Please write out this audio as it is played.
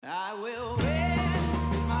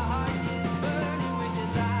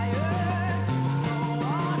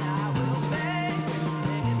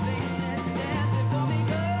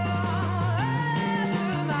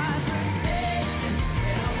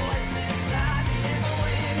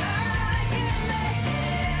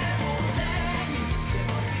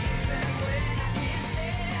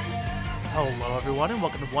Hello, everyone, and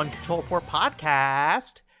welcome to One Control Port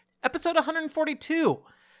Podcast, episode 142.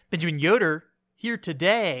 Benjamin Yoder here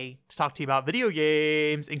today to talk to you about video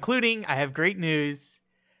games, including, I have great news,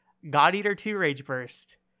 God Eater 2 Rage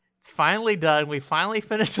Burst. It's finally done. We finally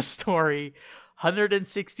finished the story.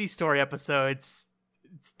 160 story episodes.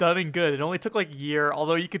 It's done and good. It only took like a year,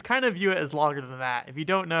 although you could kind of view it as longer than that. If you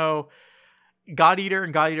don't know, God Eater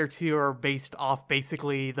and God Eater 2 are based off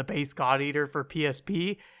basically the base God Eater for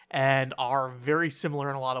PSP and are very similar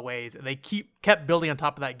in a lot of ways. And they kept building on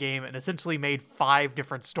top of that game and essentially made 5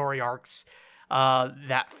 different story arcs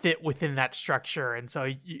that fit within that structure. And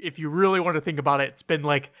so if you really want to think about it, it's been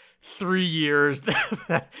like 3 years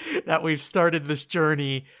that we've started this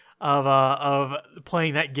journey of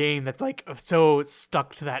playing that game that's like so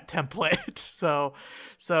stuck to that template. So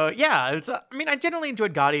yeah, I generally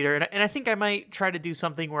enjoyed God Eater, and I think I might try to do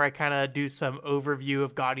something where I kind of do some overview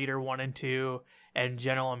of God Eater 1 and 2 and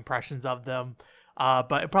general impressions of them.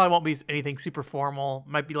 But it probably won't be anything super formal.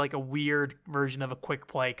 Might be like a weird version of a quick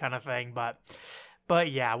play kind of thing,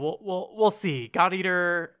 but yeah, we'll see. God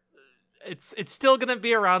Eater, it's still gonna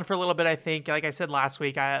be around for a little bit, I think. Like I said last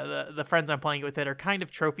week, the friends I'm playing with it are kind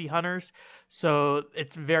of trophy hunters, so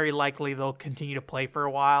it's very likely they'll continue to play for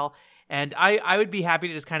a while. And I would be happy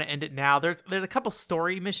to just kind of end it now. There's a couple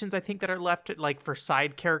story missions I think that are left, like for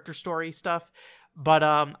side character story stuff, but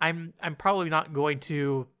I'm probably not going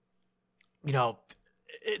to,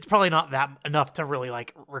 it's probably not that enough to really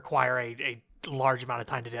like require a large amount of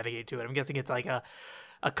time to dedicate to it. I'm guessing it's like a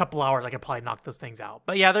couple hours I could probably knock those things out.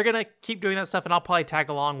 But yeah, they're gonna keep doing that stuff, and I'll probably tag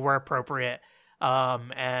along where appropriate,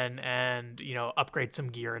 and upgrade some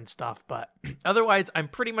gear and stuff. But otherwise, I'm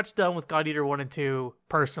pretty much done with God Eater 1 and 2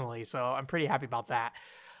 personally, so I'm pretty happy about that.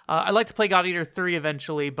 I'd like to play God Eater 3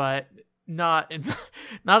 eventually, but not in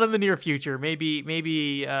the near future.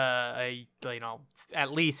 Maybe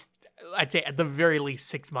at least, I'd say at the very least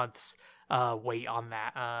 6 months wait on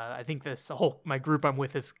that. I think my group I'm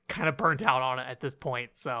with is kind of burnt out on it at this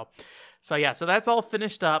point. So that's all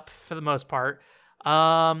finished up for the most part.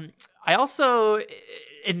 I also,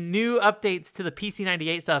 in new updates to the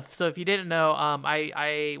PC98 stuff. So if you didn't know,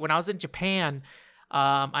 I when I was in Japan,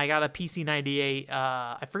 I got a PC98.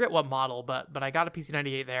 I forget what model, but I got a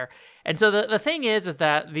PC98 there. And so the thing is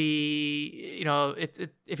that if you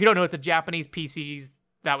don't know, it's a Japanese PC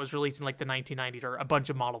that was released in like the 1990s, or a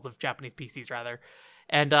bunch of models of Japanese PCs rather.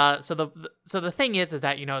 And so the thing is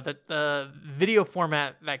that the video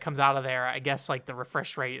format that comes out of there, I guess like the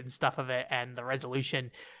refresh rate and stuff of it and the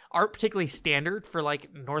resolution aren't particularly standard for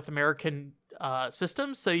like North American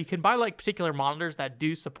systems. So you can buy like particular monitors that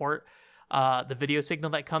do support the video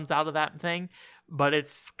signal that comes out of that thing, but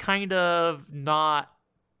it's kind of not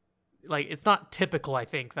like, it's not typical, I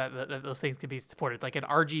think, that those things can be supported. It's like an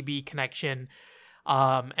RGB connection.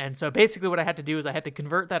 And so basically what I had to do is I had to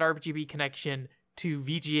convert that RGB connection to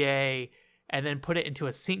VGA and then put it into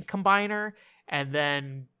a sync combiner and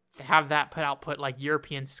then have that output like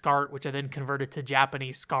European SCART, which I then converted to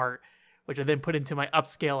Japanese SCART, which I then put into my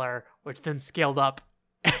upscaler, which then scaled up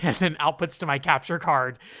and then outputs to my capture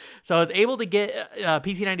card. So I was able to get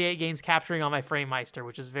PC98 games capturing on my FrameMeister,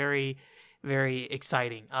 which is very, very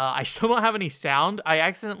exciting. I still don't have any sound.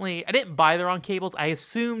 I didn't buy the wrong cables. I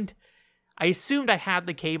assumed I had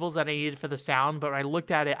the cables that I needed for the sound, but when I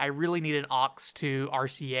looked at it, I really need an aux to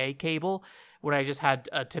RCA cable, when I just had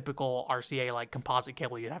a typical RCA like composite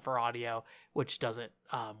cable you'd have for audio, which doesn't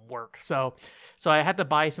work. So I had to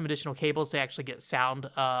buy some additional cables to actually get sound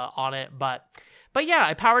on it. But yeah,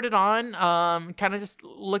 I powered it on, kind of just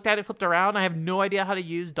looked at it, flipped around. I have no idea how to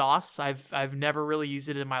use DOS. I've never really used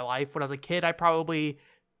it in my life. When I was a kid, I probably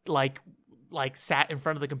like sat in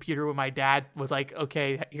front of the computer when my dad was like,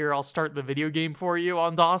 okay, here, I'll start the video game for you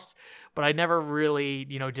on DOS. But I never really,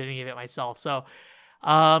 did any of it myself. So,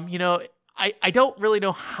 I don't really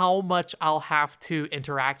know how much I'll have to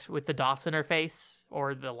interact with the DOS interface,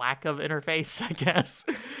 or the lack of interface, I guess.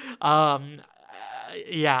 I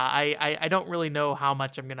don't really know how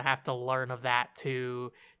much I'm going to have to learn of that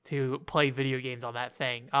to play video games on that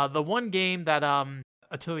thing. The one game that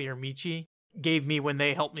Atelier Michi gave me when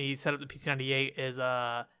they helped me set up the PC98 is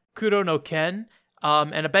Kuro no Ken.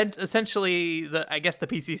 And essentially, I guess the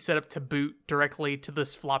PC is set up to boot directly to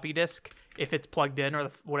this floppy disk if it's plugged in, or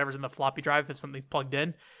whatever's in the floppy drive if something's plugged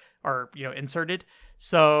in or inserted.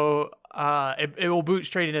 So it will boot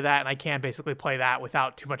straight into that, and I can basically play that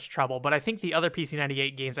without too much trouble. But I think the other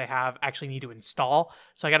PC98 games I have actually need to install,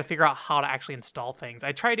 so I got to figure out how to actually install things.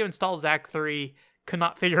 I tried to install Zack 3, could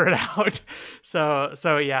not figure it out. So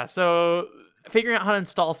figuring out how to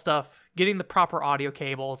install stuff, getting the proper audio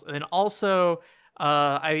cables, and then also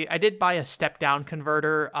I did buy a step down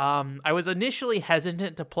converter. I was initially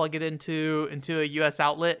hesitant to plug it into a US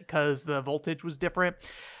outlet because the voltage was different,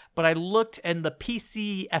 but I looked and the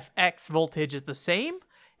PCFX voltage is the same,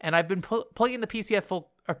 and I've been plugging the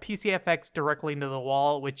PCFX directly into the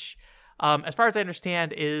wall, which, as far as I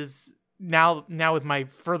understand, is now with my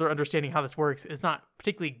further understanding how this works, is not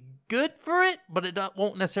particularly good for it, but it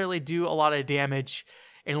won't necessarily do a lot of damage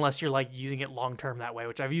unless you're like using it long term that way,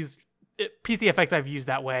 which I've used. PCFX I've used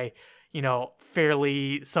that way,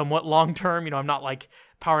 fairly somewhat long term. I'm not like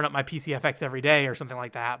powering up my PCFX every day or something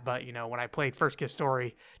like that, but when I played First Kiss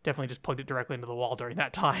Story, definitely just plugged it directly into the wall during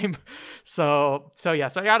that time. So I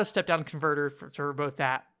got a step down converter for both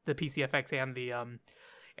that, the PCFX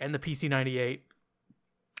and the PC98.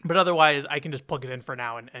 But otherwise I can just plug it in for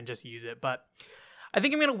now and just use it. But I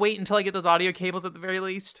think I'm going to wait until I get those audio cables at the very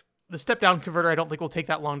least. The step-down converter I don't think will take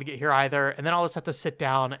that long to get here either, and then I'll just have to sit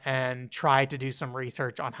down and try to do some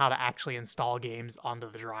research on how to actually install games onto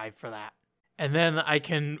the drive for that. And then I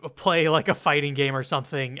can play like a fighting game or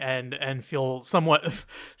something and feel somewhat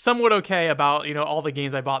okay about, all the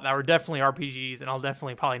games I bought that were definitely RPGs, and I'll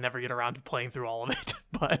definitely probably never get around to playing through all of it,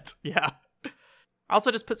 but yeah. I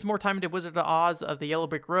also just put some more time into Wizard of Oz of the Yellow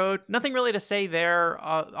Brick Road. Nothing really to say there,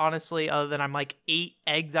 honestly, other than I'm like 8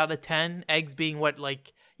 eggs out of 10, eggs being what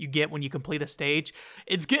like you get when you complete a stage.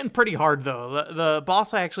 It's getting pretty hard though. The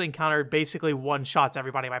boss I actually encountered basically one-shots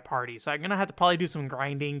everybody in my party, so I'm gonna have to probably do some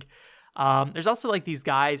grinding. There's also like these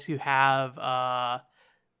guys who have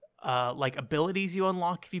like abilities you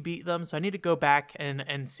unlock if you beat them, so I need to go back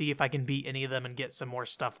and see if I can beat any of them and get some more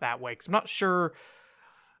stuff that way, because I'm not sure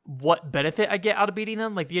what benefit I get out of beating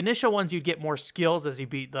them. Like the initial ones, you'd get more skills as you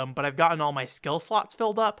beat them, but I've gotten all my skill slots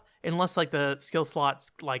filled up, unless like the skill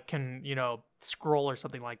slots like can, scroll or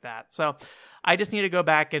something like that. So I just need to go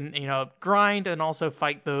back and, grind and also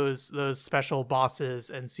fight those special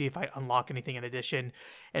bosses and see if I unlock anything in addition.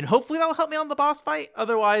 And hopefully that'll help me on the boss fight.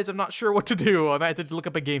 Otherwise, I'm not sure what to do. I might have to look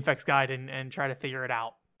up a GameFAQs guide and try to figure it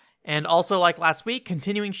out. And also, like last week,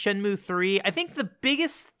 continuing Shenmue 3, I think the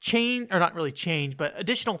biggest change, or not really change, but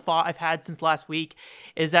additional thought I've had since last week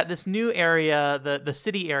is that this new area, the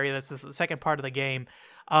city area, that's the second part of the game,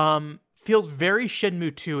 feels very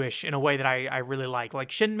Shenmue 2-ish in a way that I really like. Like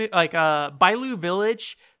Shenmue, like Bailu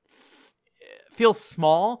Village feels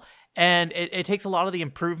small, and it takes a lot of the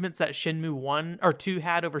improvements that Shenmue 1 or 2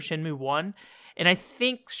 had over Shenmue 1. And I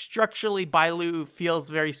think structurally Bailu feels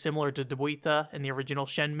very similar to Dobuita in the original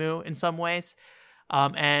Shenmue in some ways.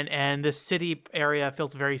 And this city area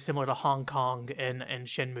feels very similar to Hong Kong in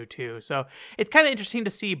Shenmue 2. So it's kind of interesting to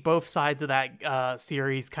see both sides of that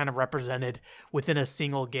series kind of represented within a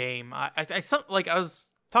single game. I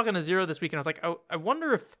was talking to Zero this week, and I was like, I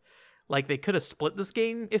wonder if like they could have split this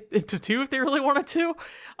game into two if they really wanted to.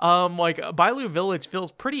 Like Bailu Village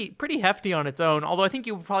feels pretty hefty on its own. Although I think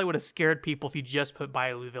you probably would have scared people if you just put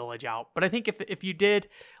Bailu Village out. But I think if you did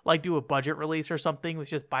like do a budget release or something with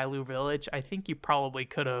just Bailu Village, I think you probably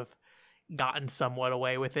could have gotten somewhat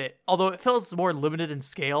away with it. Although it feels more limited in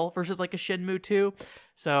scale versus like a Shenmue 2.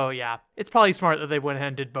 So yeah, it's probably smart that they went ahead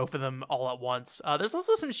and did both of them all at once. There's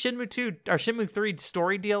also some Shenmue 3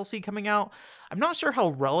 story DLC coming out. I'm not sure how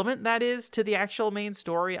relevant that is to the actual main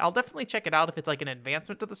story. I'll definitely check it out if it's like an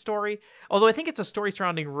advancement to the story. Although I think it's a story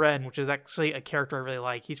surrounding Ren, which is actually a character I really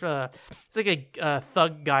like. He's like a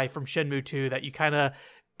thug guy from Shenmue 2 that you kind of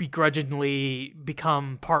begrudgingly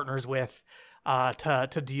become partners with.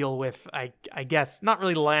 To deal with, I guess, not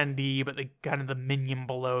really Lan Di, but the kind of the minion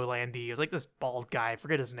below Lan Di. It was like this bald guy, I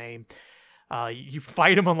forget his name. You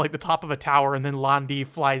fight him on like the top of a tower, and then Lan Di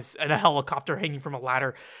flies in a helicopter hanging from a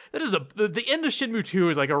ladder. That is the end of Shenmue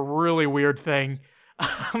 2 is like a really weird thing.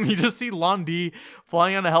 You just see Lan Di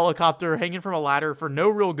flying on a helicopter, hanging from a ladder for no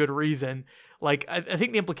real good reason. Like, I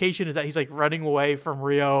think the implication is that he's like running away from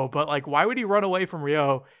Ryo, but like, why would he run away from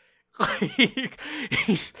Ryo?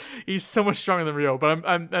 he's so much stronger than Ryo, but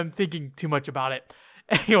I'm thinking too much about it.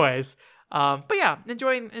 Anyways, but yeah,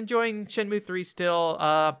 enjoying Shenmue 3 still.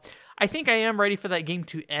 I think I am ready for that game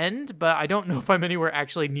to end, but I don't know if I'm anywhere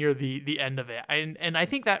actually near the end of it. And I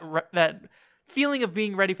think that feeling of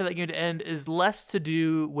being ready for that game to end is less to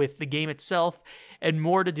do with the game itself and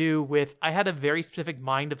more to do with, I had a very specific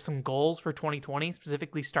mind of some goals for 2020,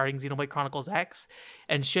 specifically starting Xenoblade Chronicles X,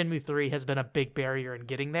 and Shenmue 3 has been a big barrier in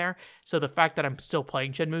getting there. So the fact that I'm still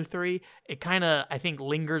playing Shenmue 3, it kind of, I think,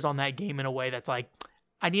 lingers on that game in a way that's like,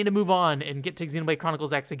 I need to move on and get to Xenoblade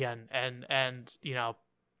Chronicles X again. And you know,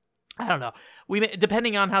 I don't know.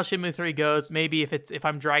 Depending on how Shenmue 3 goes, maybe if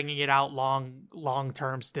I'm dragging it out long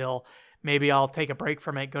term still, maybe I'll take a break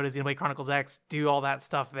from it, go to Xenoblade Chronicles X, do all that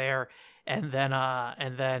stuff there, and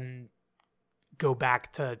then go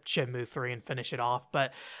back to Shenmue 3 and finish it off.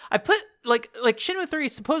 But I put like Shenmue 3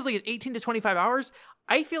 supposedly is 18 to 25 hours.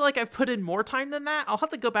 I feel like I've put in more time than that. I'll have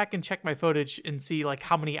to go back and check my footage and see like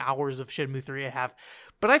how many hours of Shenmue 3 I have.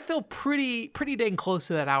 But I feel pretty dang close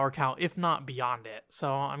to that hour count, if not beyond it.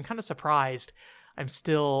 So I'm kind of surprised. I'm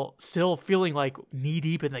still feeling like knee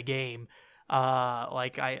deep in the game.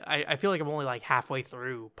 Like I feel like I'm only like halfway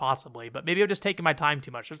through, possibly, but maybe I'm just taking my time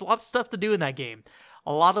too much. There's a lot of stuff to do in that game.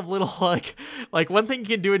 A lot of little like one thing you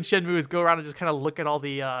can do in Shenmue is go around and just kind of look at all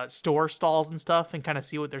the store stalls and stuff and kind of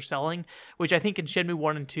see what they're selling, which I think in Shenmue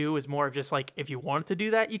 1 and 2 is more of just like, if you wanted to do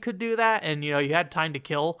that, you could do that. And, you know, you had time to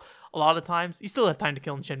kill a lot of times. You still have time to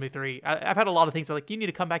kill in Shenmue 3. I've had a lot of things like, you need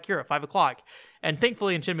to come back here at 5 o'clock. And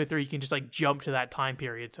thankfully in Shenmue 3, you can just like jump to that time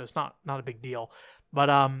period. So it's not a big deal.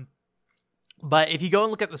 But if you go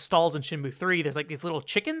and look at the stalls in Shenmue 3, there's like these little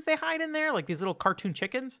chickens they hide in there, like these little cartoon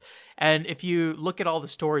chickens. And if you look at all the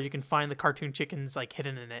stores, you can find the cartoon chickens like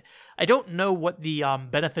hidden in it. I don't know what the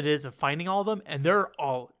benefit is of finding all of them, and there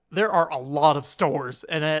are a lot of stores,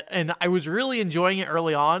 and I was really enjoying it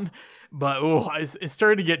early on, but it's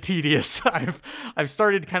starting to get tedious. I've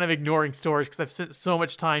started kind of ignoring stores because I've spent so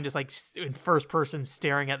much time just like in first person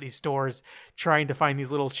staring at these stores, trying to find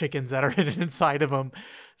these little chickens that are hidden inside of them.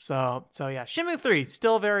 So yeah, Shenmue 3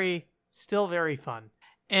 still very fun.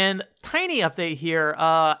 And tiny update here,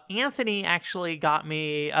 Anthony actually got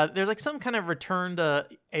me. There's like some kind of return to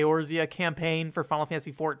Eorzea campaign for Final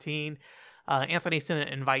Fantasy 14. Anthony sent an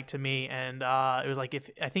invite to me, and it was like, if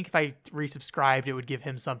I resubscribed, it would give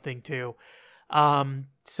him something too.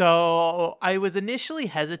 So I was initially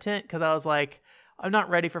hesitant because I was like, I'm not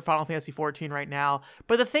ready for Final Fantasy 14 right now.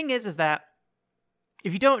 But the thing is that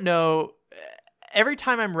if you don't know, every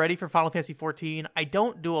time I'm ready for Final Fantasy 14, I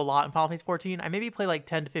don't do a lot in Final Fantasy 14. I maybe play like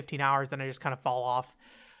 10 to 15 hours, then I just kind of fall off.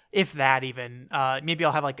 If that even, maybe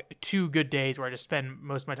I'll have like 2 good days where I just spend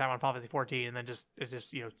most of my time on Final Fantasy 14 and then just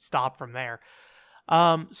stop from there.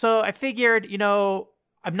 So I figured, I'm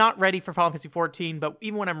not ready for Final Fantasy 14, but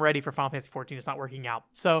even when I'm ready for Final Fantasy 14, it's not working out.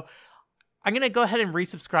 So I'm going to go ahead and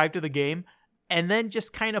resubscribe to the game and then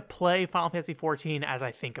just kind of play Final Fantasy 14 as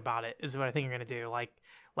I think about it, is what I think I'm going to do. Like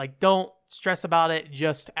don't stress about it,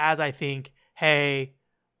 just as I think, hey,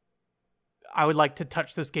 I would like to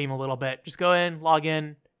touch this game a little bit. Just go in, log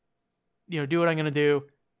in, do what I'm going to do,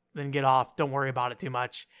 then get off. Don't worry about it too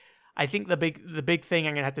much. I think the big thing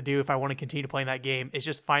I'm going to have to do if I want to continue playing that game is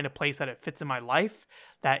just find a place that it fits in my life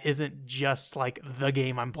that isn't just like the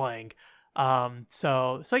game I'm playing.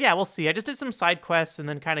 So yeah, we'll see. I just did some side quests and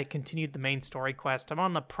then kind of continued the main story quest. I'm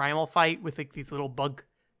on the primal fight with like these little bug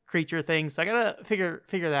creature things. So I got to figure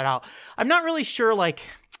that out. I'm not really sure, like,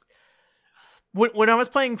 when I was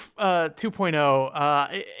playing 2.0,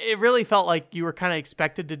 it really felt like you were kind of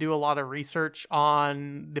expected to do a lot of research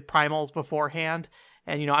on the primals beforehand.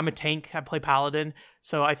 And, I'm a tank, I play Paladin.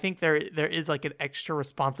 So I think there is like an extra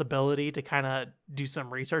responsibility to kind of do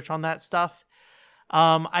some research on that stuff.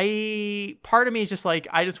 Part of me is just like,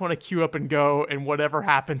 I just want to queue up and go, and whatever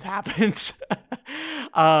happens.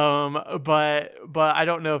 But I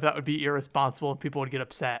don't know if that would be irresponsible and people would get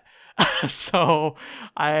upset. So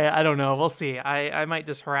I don't know. We'll see. I might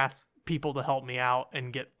just harass people to help me out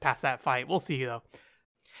and get past that fight. We'll see though.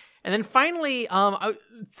 And then finally, I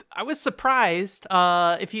was surprised.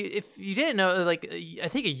 If you didn't know, like, I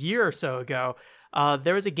think a year or so ago,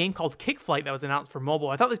 there was a game called Kickflight that was announced for mobile.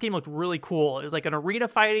 I thought this game looked really cool. It was like an arena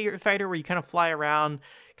fighter where you kind of fly around,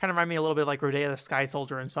 kind of remind me a little bit like Rodea the Sky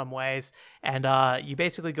Soldier in some ways. And you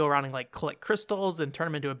basically go around and like collect crystals and turn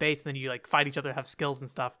them into a base, and then you like fight each other, have skills and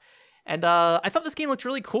stuff. And I thought this game looked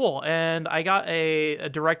really cool, and I got a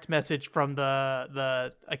direct message from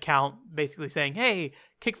the account basically saying, "Hey,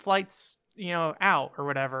 Kickflight's out," or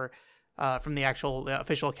whatever, from the actual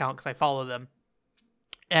official account, because I follow them.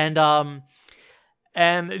 And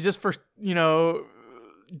just for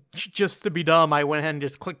just to be dumb, I went ahead and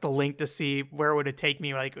just clicked the link to see where would it take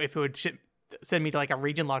me, like if it would send me to like a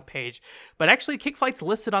region log page. But actually, Kickflight's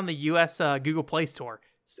listed on the US Google Play Store.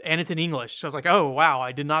 And it's in English. So I was like, oh, wow,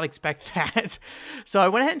 I did not expect that. So I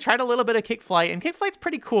went ahead and tried a little bit of Kickflight, and Kickflight's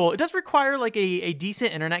pretty cool. It does require like a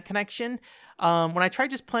decent internet connection. When I tried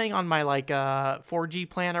just playing on my like 4G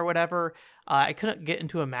plan or whatever, I couldn't get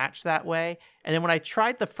into a match that way. And then when I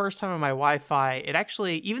tried the first time on my Wi-Fi, it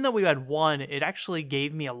actually, even though we had won, it actually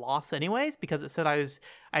gave me a loss anyways, because it said I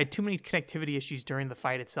had too many connectivity issues during the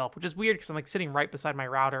fight itself, which is weird because I'm like sitting right beside my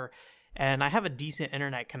router. And I have a decent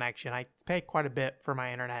internet connection. I pay quite a bit for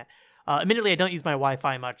my internet. Admittedly, I don't use my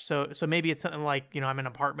Wi-Fi much, so maybe it's something like, I'm in an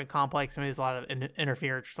apartment complex, maybe there's a lot of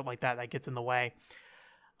interference or something like that gets in the way.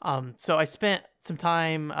 So I spent some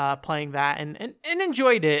time playing that and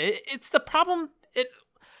enjoyed it. It's the problem.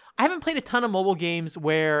 I haven't played a ton of mobile games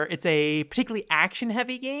where it's a particularly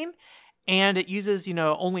action-heavy game, and it uses,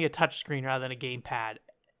 only a touchscreen rather than a gamepad.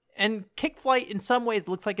 And Kick Flight, in some ways,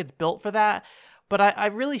 looks like it's built for that, but I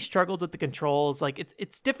really struggled with the controls. Like,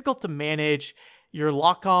 it's difficult to manage your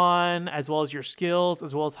lock-on, as well as your skills,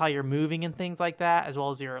 as well as how you're moving and things like that, as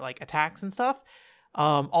well as your, like, attacks and stuff.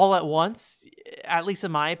 All at once, at least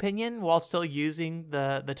in my opinion, while still using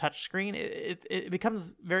the touch screen, it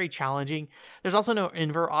becomes very challenging. There's also no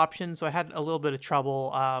invert option, so I had a little bit of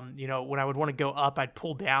trouble. When I would want to go up, I'd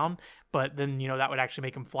pull down, but then, that would actually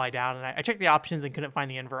make them fly down. And I checked the options and couldn't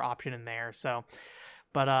find the invert option in there. So,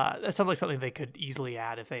 but that sounds like something they could easily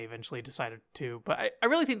add if they eventually decided to. But I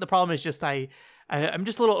really think the problem is just I'm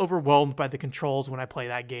just a little overwhelmed by the controls when I play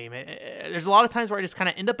that game. There's a lot of times where I just kind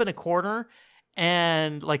of end up in a corner,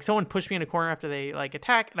 and like someone pushed me in a corner after they like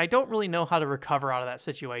attack, and I don't really know how to recover out of that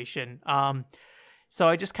situation. So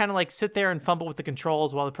I just kind of like sit there and fumble with the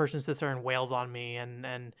controls while the person sits there and wails on me.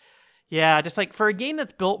 And yeah, just like for a game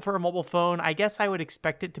that's built for a mobile phone, I guess I would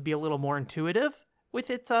expect it to be a little more intuitive with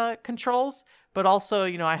its controls. But also,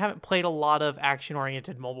 I haven't played a lot of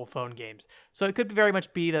action-oriented mobile phone games. So it could very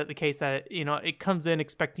much be the case that, it comes in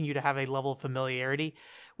expecting you to have a level of familiarity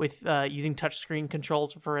with using touchscreen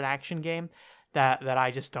controls for an action game that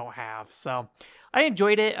I just don't have. So I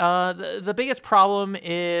enjoyed it. The biggest problem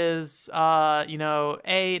is,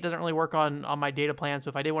 it doesn't really work on my data plan. So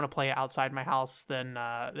if I did want to play it outside my house, then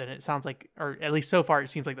it sounds like, or at least so far, it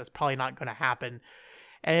seems like that's probably not going to happen.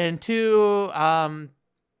 And two,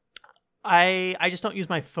 I just don't use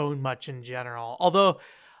my phone much in general. Although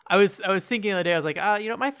I was thinking the other day, I was like,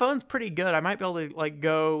 my phone's pretty good. I might be able to like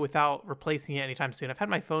go without replacing it anytime soon. I've had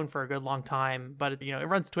my phone for a good long time, but it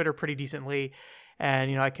runs Twitter pretty decently,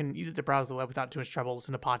 and I can use it to browse the web without too much trouble,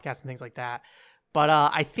 listen to podcasts and things like that. But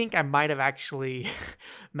I think I might have actually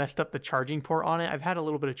messed up the charging port on it. I've had a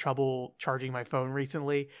little bit of trouble charging my phone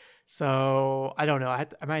recently, so I don't know. I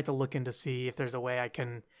might have to look in to see if there's a way I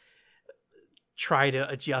can try to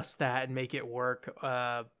adjust that and make it work.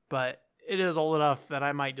 But it is old enough that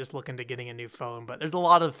I might just look into getting a new phone. But there's a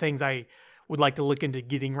lot of things I would like to look into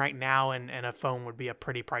getting right now, and a phone would be a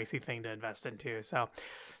pretty pricey thing to invest into. So I'm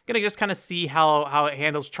going to just kind of see how it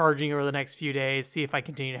handles charging over the next few days, see if I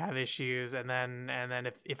continue to have issues. And then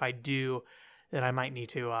if I do, then I might need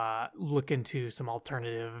to look into some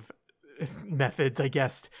alternative methods, I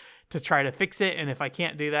guess, to try to fix it. And if I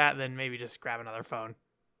can't do that, then maybe just grab another phone.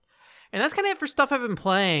 And that's kind of it for stuff I've been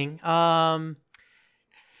playing.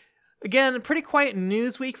 Again, a pretty quiet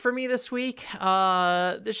news week for me this week.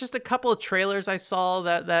 There's just a couple of trailers I saw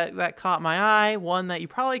that caught my eye. One that you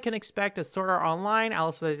probably can expect is Sword Art Online,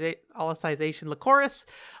 Alicization Lycoris.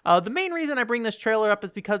 The main reason I bring this trailer up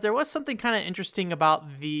is because there was something kind of interesting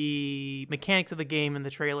about the mechanics of the game in the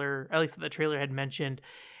trailer, at least that the trailer had mentioned.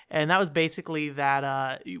 And that was basically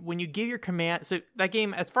that when you give your command... So that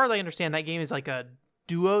game, as far as I understand, that game is like a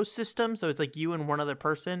duo system, so it's like you and one other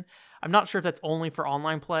person. I'm not sure if that's only for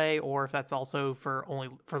online play or if that's also only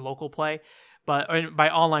for local play. But by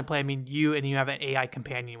online play, I mean you have an AI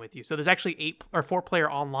companion with you. So there's actually 8 or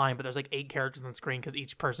 4-player online, but there's like 8 characters on the screen because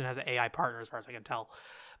each person has an AI partner, as far as I can tell.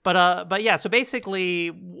 But yeah, so basically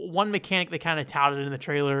one mechanic they kind of touted in the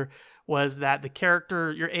trailer was that the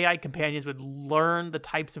character, your AI companions, would learn the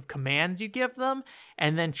types of commands you give them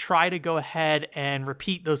and then try to go ahead and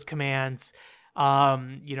repeat those commands,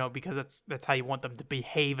 because that's how you want them to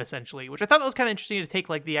behave, essentially, which I thought that was kind of interesting, to take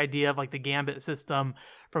like the idea of like the Gambit system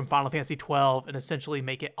from Final Fantasy 12 and essentially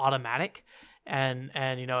make it automatic and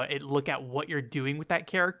it look at what you're doing with that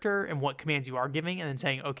character and what commands you are giving, and then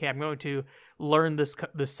saying, okay, I'm going to learn this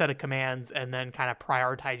set of commands and then kind of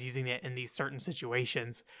prioritize using it in these certain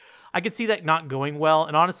situations. I could see that not going well,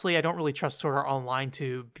 and honestly, I don't really trust Sword Art Online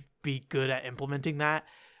to be good at implementing that.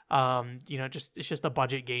 It's just a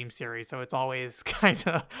budget game series, so it's always kind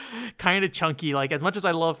of chunky. Like, as much as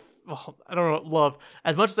I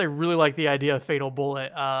as much as I really like the idea of Fatal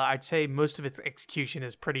Bullet, I'd say most of its execution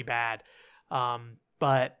is pretty bad.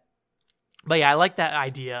 But yeah, I like that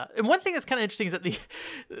idea. And one thing that's kind of interesting is that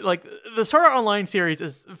the Sword Art Online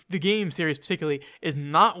series, the game series particularly, is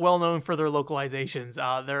not well known for their localizations.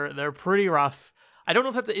 They're pretty rough. I don't know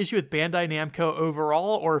if that's an issue with Bandai Namco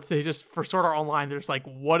overall, or if they just, for Sword Art Online, they're just like,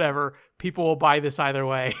 whatever, people will buy this either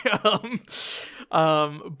way.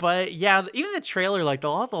 But yeah, even the trailer, like a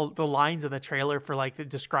lot of the lines in the trailer for like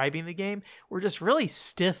describing the game were just really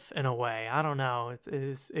stiff in a way. I don't know.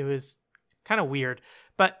 It was kind of weird.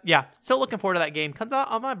 But yeah, still looking forward to that game. Comes out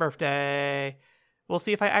on my birthday. we'll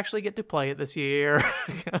see if I actually get to play it this year.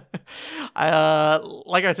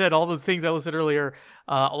 Like I said, all those things I listed earlier,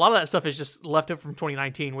 a lot of that stuff is just left over from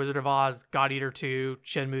 2019. Wizard of Oz, God Eater 2,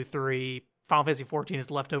 Shenmue 3, Final Fantasy 14 is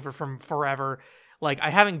left over from forever. Like,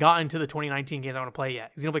 I haven't gotten to the 2019 games I want to play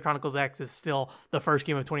yet. Xenoblade Chronicles X is still the first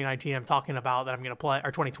game of 2019 I'm talking about that I'm going to play,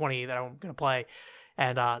 or 2020 that I'm going to play,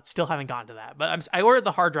 and still haven't gotten to that. But I ordered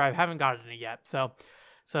the hard drive, haven't gotten it yet, so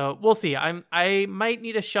we'll see. I might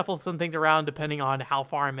need to shuffle some things around depending on how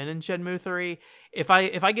far I'm in Shenmue 3. If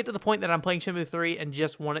I get to the point that I'm playing Shenmue 3 and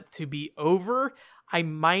just want it to be over, I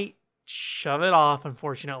might shove it off,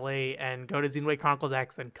 unfortunately, and go to Xenoblade Chronicles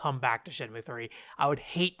X and come back to Shenmue 3. I would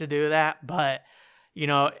hate to do that, but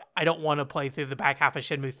I don't want to play through the back half of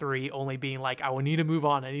Shenmue 3 only being like, I will need to move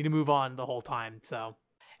on the whole time. So,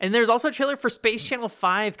 and there's also a trailer for Space Channel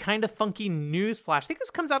 5, kind of funky news flash. I think this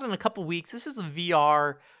comes out in a couple weeks. This is a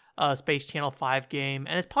VR Space Channel 5 game,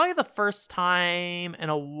 and it's probably the first time in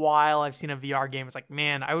a while I've seen a VR game. It's like,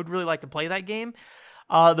 man, I would really like to play that game.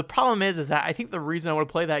 The problem is that I think the reason I want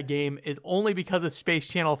to play that game is only because it's Space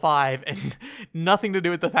Channel 5 and nothing to do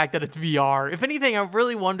with the fact that it's VR. If anything, I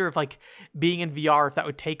really wonder if like being in VR, if that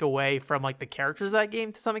would take away from like the characters of that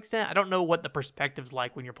game to some extent. I don't know what the perspective's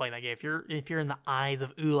like when you're playing that game. If you're in the eyes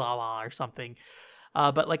of Ooh La La or something.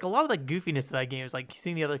 But like a lot of the goofiness of that game is like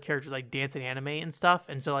seeing the other characters like dance and animate and stuff.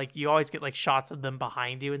 And so like you always get like shots of them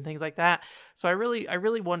behind you and things like that. So I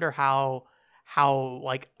really wonder how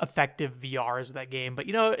like effective VR is with that game. But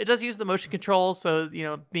it does use the motion control, so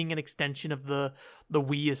being an extension of the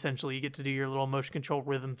Wii, essentially, you get to do your little motion control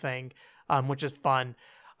rhythm thing, which is fun.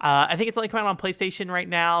 I think it's only coming out on PlayStation right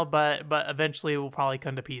now, but eventually it will probably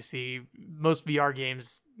come to PC. Most VR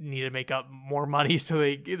games need to make up more money, so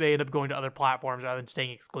they end up going to other platforms rather than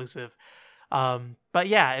staying exclusive. But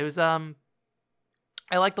yeah, it was I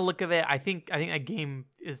like the look of it. I think that game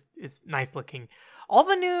is nice looking. All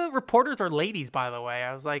the new reporters are ladies, by the way.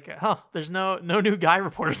 I was like, there's no new guy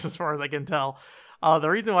reporters as far as I can tell. The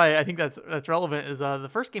reason why I think that's relevant is the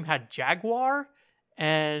first game had Jaguar,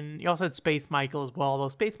 and you also had Space Michael as well, although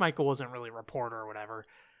Space Michael wasn't really a reporter or whatever.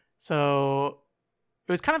 So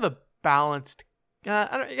it was kind of a balanced,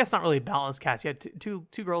 I guess not really a balanced cast. You had two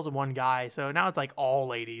girls and one guy, so now it's like all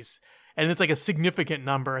ladies. And it's like a significant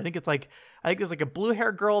number. I think there's like a blue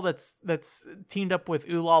hair girl that's teamed up with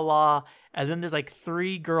Ooh La La, and then there's like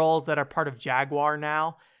 3 girls that are part of Jaguar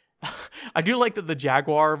now. I do like that the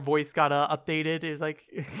Jaguar voice got updated. It was like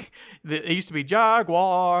it used to be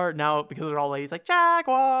Jaguar, now because they're all ladies, like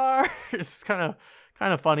Jaguar. It's kind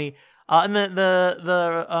of funny. And then the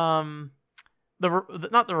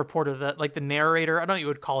not the reporter, the narrator, I don't know what you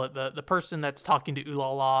would call it, the person that's talking to Ooh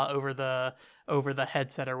La La over the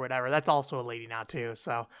headset or whatever, that's also a lady now too.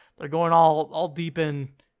 So they're going all deep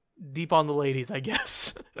on the ladies, I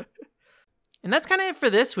guess. And that's kind of it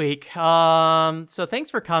for this week. So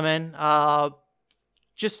thanks for coming.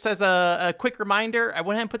 Just as a quick reminder, I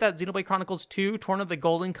went ahead and put that Xenoblade Chronicles 2 Torn of the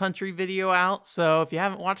Golden Country video out. So if you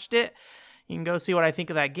haven't watched it, you can go see what I think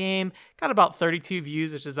of that game. Got about 32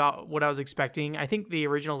 views, which is about what I was expecting. I think the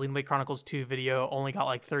original Xenoblade Chronicles 2 video only got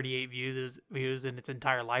like 38 views in its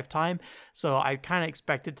entire lifetime. So I kind of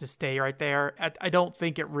expected to stay right there. I don't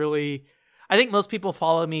think it really... I think most people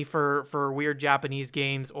follow me for weird Japanese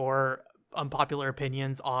games or unpopular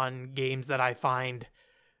opinions on games that I find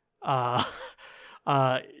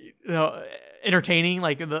entertaining,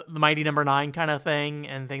 like the Mighty Number 9 kind of thing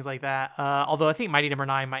and things like that. Although I think Mighty Number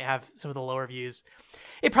 9 might have some of the lower views.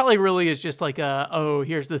 It probably really is just like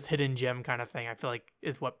here's this hidden gem kind of thing, I feel like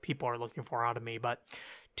is what people are looking for out of me. But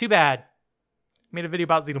too bad. Made a video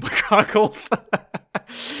about Xenoblade Chronicles.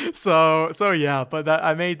 so yeah, but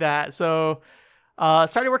I made that. So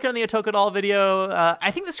started working on the Otoko Doll video.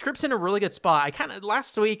 I think the script's in a really good spot. I kind of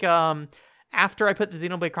last week, after I put the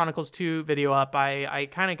Xenoblade Chronicles 2 video up, I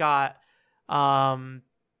kind of got, I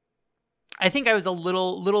think I was a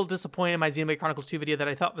little disappointed in my Xenoblade Chronicles 2 video that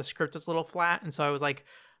I thought the script was a little flat. And so I was like,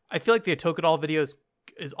 I feel like the Otoko Doll video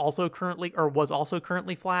was also currently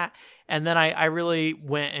flat. And then I really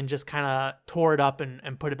went and just kind of tore it up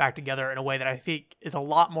and put it back together in a way that I think is a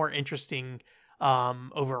lot more interesting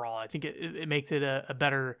overall. I think it makes it a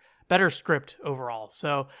better script overall.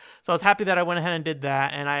 So I was happy that I went ahead and did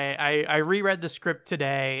that, and I reread the script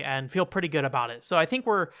today and feel pretty good about it. So I think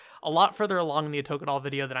we're a lot further along in the Otoko Doll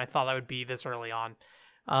video than I thought I would be this early on.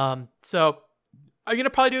 So I'm gonna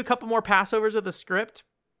probably do a couple more passovers of the script,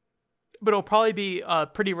 but it'll probably be a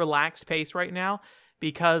pretty relaxed pace right now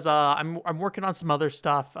because I'm working on some other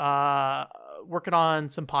stuff, working on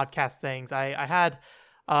some podcast things. I had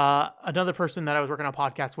another person that I was working on a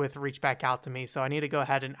podcast with reach back out to me, so I need to go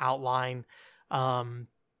ahead and outline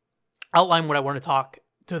outline what I want to talk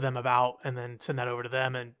to them about, and then send that over to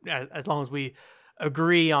them. And as long as we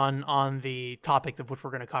agree on the topics of which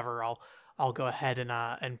we're going to cover, I'll go ahead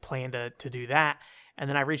and plan to do that. And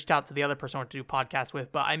then I reached out to the other person I want to do podcasts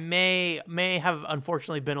with, but I may have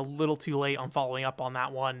unfortunately been a little too late on following up on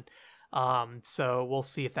that one. So we'll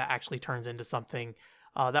see if that actually turns into something.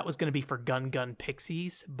 That was going to be for Gun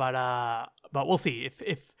Pixies, but we'll see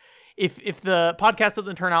if the podcast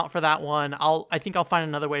doesn't turn out for that one. I think I'll find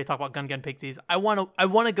another way to talk about Gun Pixies. I want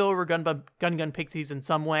to go over Gun Pixies in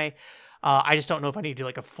some way. I just don't know if I need to do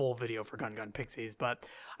like a full video for Gun Pixies, but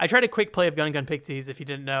I tried a quick play of Gun Pixies, if you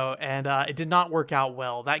didn't know, and it did not work out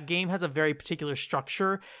well. That game has a very particular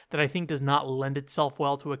structure that I think does not lend itself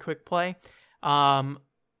well to a quick play.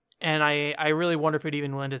 And I really wonder if it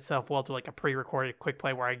even lend itself well to like a pre-recorded quick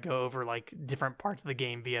play where I go over like different parts of the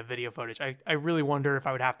game via video footage. I really wonder if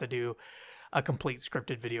I would have to do a complete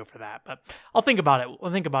scripted video for that, but I'll think about it. I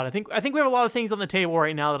think we have a lot of things on the table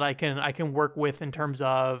right now that I can work with in terms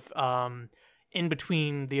of in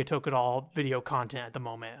between the Otokadal video content at the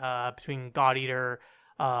moment. Between God Eater,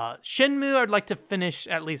 Shenmue, I'd like to finish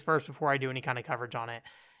at least first before I do any kind of coverage on it,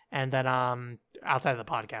 and then outside of the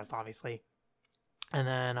podcast, obviously. And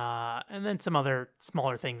then some other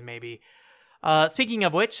smaller things maybe. Speaking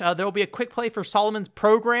of which, there will be a quick play for Solomon's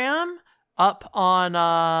Program up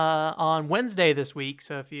on Wednesday this week.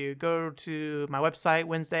 So if you go to my website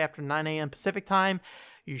Wednesday after 9 a.m. Pacific time,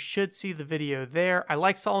 you should see the video there. I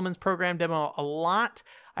like Solomon's Program demo a lot.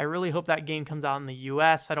 I really hope that game comes out in the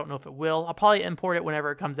US. I don't know if it will. I'll probably import it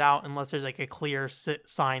whenever it comes out unless there's like a clear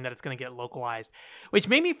sign that it's going to get localized, which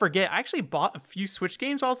made me forget. I actually bought a few Switch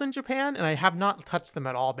games while I was in Japan, and I have not touched them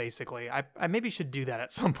at all, basically. I maybe should do that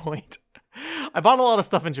at some point. I bought a lot of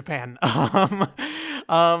stuff in Japan.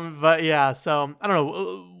 But yeah, so I don't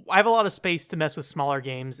know. I have a lot of space to mess with smaller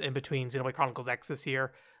games in between Xenoblade Chronicles X this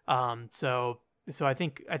year. So I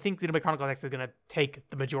think Xenoblade Chronicles X is going to take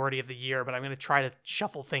the majority of the year, but I'm going to try to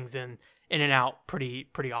shuffle things in and out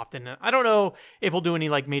pretty often. And I don't know if we'll do any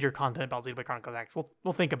like major content about Xenoblade Chronicles X.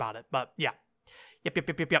 We'll think about it, but yeah.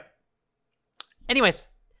 Yep. Anyways,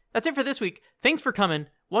 that's it for this week. Thanks for coming.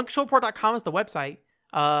 OneControlReport.com is the website.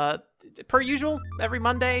 Per usual, every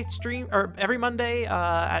Monday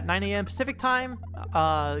at 9 a.m. Pacific time,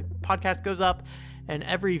 podcast goes up, and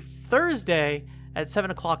every Thursday at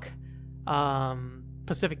 7 o'clock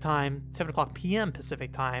Pacific time, 7 o'clock p.m.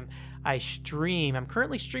 Pacific time, I stream. I'm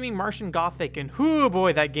currently streaming Martian Gothic, and whoo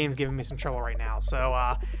boy, that game's giving me some trouble right now. So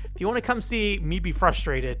if you want to come see me be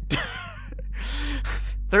frustrated,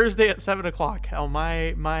 Thursday at 7 o'clock on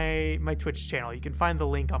my Twitch channel. You can find the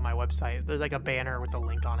link on my website. There's like a banner with a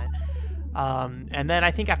link on it. And then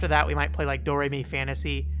I think after that we might play like Do-Re-Mi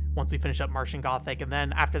Fantasy once we finish up Martian Gothic, and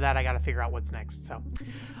then after that I got to figure out what's next. So,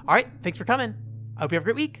 all right, thanks for coming. I hope you have a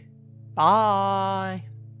great week. Bye.